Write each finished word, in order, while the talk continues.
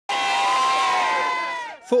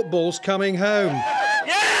Football's coming home.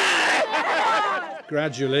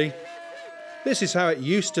 Gradually. This is how it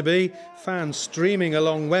used to be, fans streaming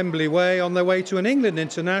along Wembley Way on their way to an England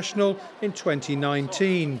international in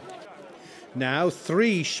 2019. Now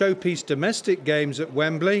 3 showpiece domestic games at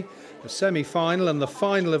Wembley, the semi-final and the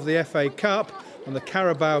final of the FA Cup and the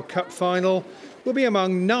Carabao Cup final, will be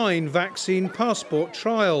among 9 vaccine passport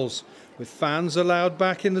trials, with fans allowed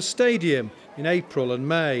back in the stadium in April and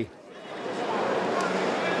May.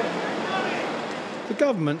 The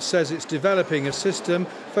government says it's developing a system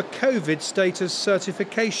for COVID status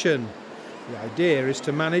certification. The idea is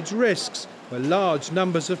to manage risks where large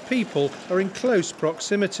numbers of people are in close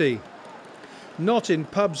proximity. Not in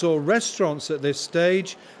pubs or restaurants at this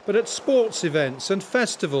stage, but at sports events and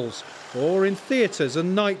festivals, or in theatres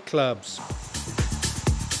and nightclubs.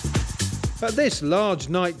 At this large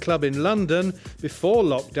nightclub in London, before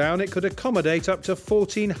lockdown, it could accommodate up to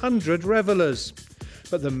 1,400 revellers.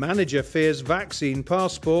 But the manager fears vaccine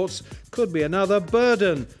passports could be another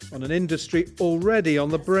burden on an industry already on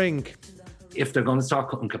the brink. If they're going to start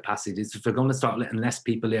cutting capacities, if they're going to start letting less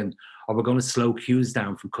people in, or we're going to slow queues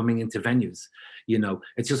down from coming into venues,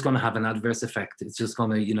 it's just going to have an adverse effect. It's just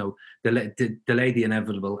going to, delay the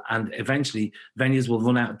inevitable. And eventually, venues will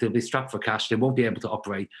run out. They'll be strapped for cash. They won't be able to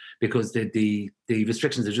operate because the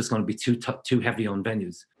restrictions are just going to be too heavy on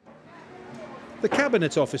venues. The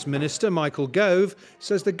Cabinet Office Minister, Michael Gove,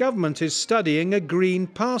 says the government is studying a green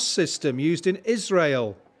pass system used in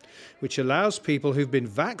Israel, which allows people who've been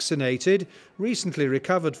vaccinated, recently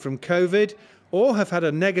recovered from COVID, or have had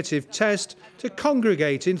a negative test to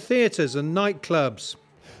congregate in theatres and nightclubs.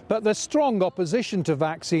 But there's strong opposition to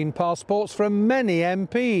vaccine passports from many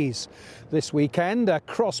MPs. This weekend, a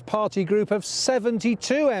cross-party group of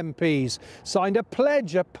 72 MPs signed a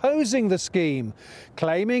pledge opposing the scheme,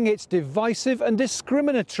 claiming it's divisive and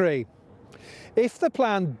discriminatory. If the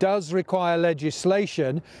plan does require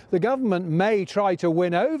legislation, the government may try to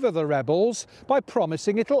win over the rebels by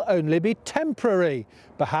promising it'll only be temporary,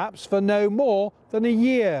 perhaps for no more than a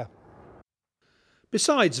year.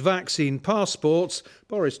 Besides vaccine passports,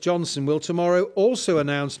 Boris Johnson will tomorrow also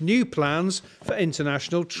announce new plans for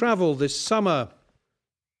international travel this summer.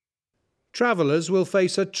 Travellers will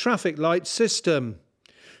face a traffic light system.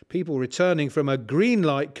 People returning from a green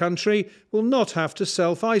light country will not have to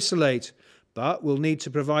self-isolate, but will need to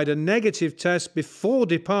provide a negative test before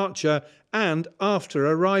departure and after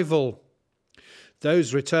arrival.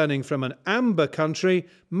 Those returning from an amber country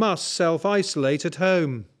must self-isolate at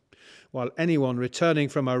home, while anyone returning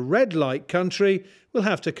from a red light country will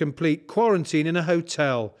have to complete quarantine in a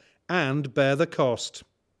hotel and bear the cost.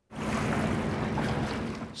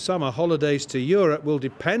 Summer holidays to Europe will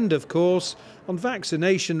depend, of course, on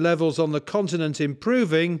vaccination levels on the continent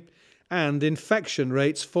improving and infection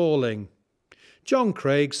rates falling. John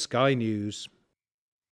Craig, Sky News.